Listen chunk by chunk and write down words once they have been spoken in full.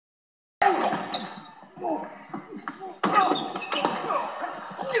Get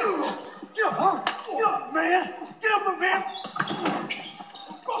up, huh? Get up, man! Get up, man!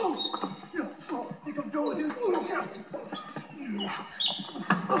 Get up. I think I'm doing it.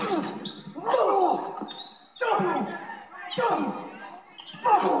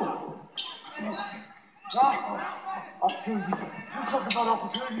 Opportunities. We're talking about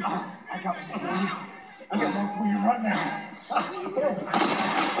opportunities. I got one for you. I got one for you right now.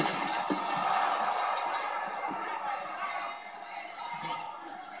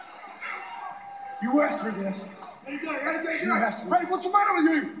 You asked for this. AJ, you asked for it. Hey, what's the matter with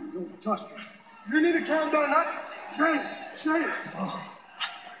you? Don't touch me. You need to calm down, huh? Shane.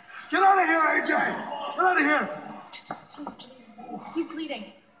 Get out of here, AJ. Get out of here. He's bleeding.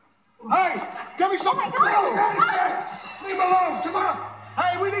 Hey, give me some. Oh my God. Hey, leave him alone. Come on.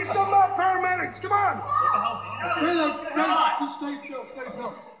 Hey, we need some more paramedics. Come on. Just stay still.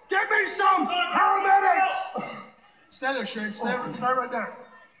 Get me some paramedics. Stay there, Shane. Stay right there.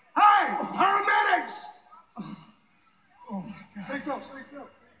 Hey, paramedics. Oh my God. Stay still. Stay there.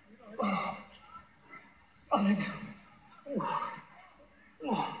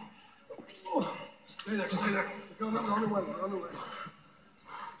 We're on the way.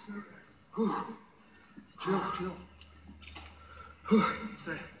 Chill.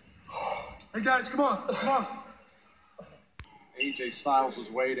 Stay. Hey guys, come on. AJ Styles was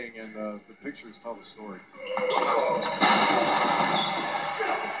waiting, and the pictures tell the story.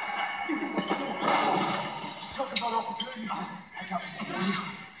 Talk about opportunities. I got one for you.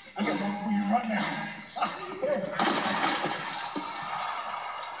 I got one for you right now. We're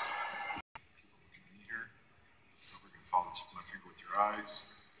going to follow my finger with your eyes.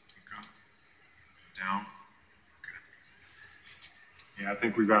 Okay. Down. Okay. Yeah, I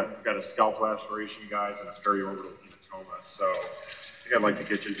think we've got a scalp laceration, guys, and a periorbital hematoma. So I think I'd like to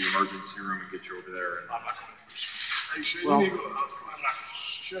get you to the emergency room and get you over there. I'm not going to. Hey, Shane, you need to go. I'm not.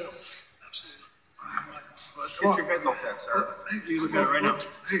 Shut up. Absolutely. Get your head looked at, sir. Hey, look at it right now.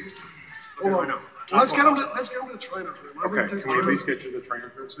 Hey, hold on. Right now. Let's get him to the trainer's room. Okay, can we at least get you to the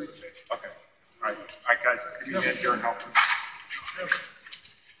trainer's room, please? Okay. All right, guys, can you hand here and help me? Okay.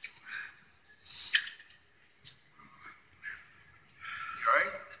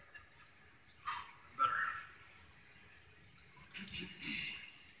 Better.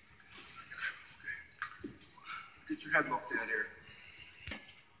 Get your head looked at here.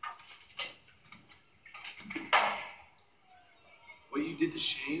 What you did to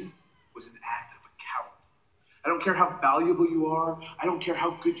Shane was an act of a coward. I don't care how valuable you are. I don't care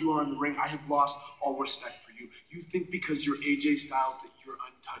how good you are in the ring. I have lost all respect for you. You think because you're AJ Styles that you're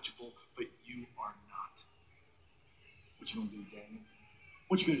untouchable, but you are not. What you gonna do, Daniel?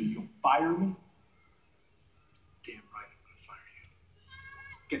 What you gonna do? You gonna fire me? Damn right I'm gonna fire you.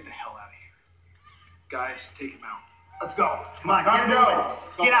 Get the hell out of here. Guys, take him out. Let's go. Come on, get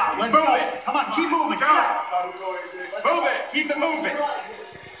moving. Get out. Let's go. Come on, keep moving. Get out. Move it. Keep it moving.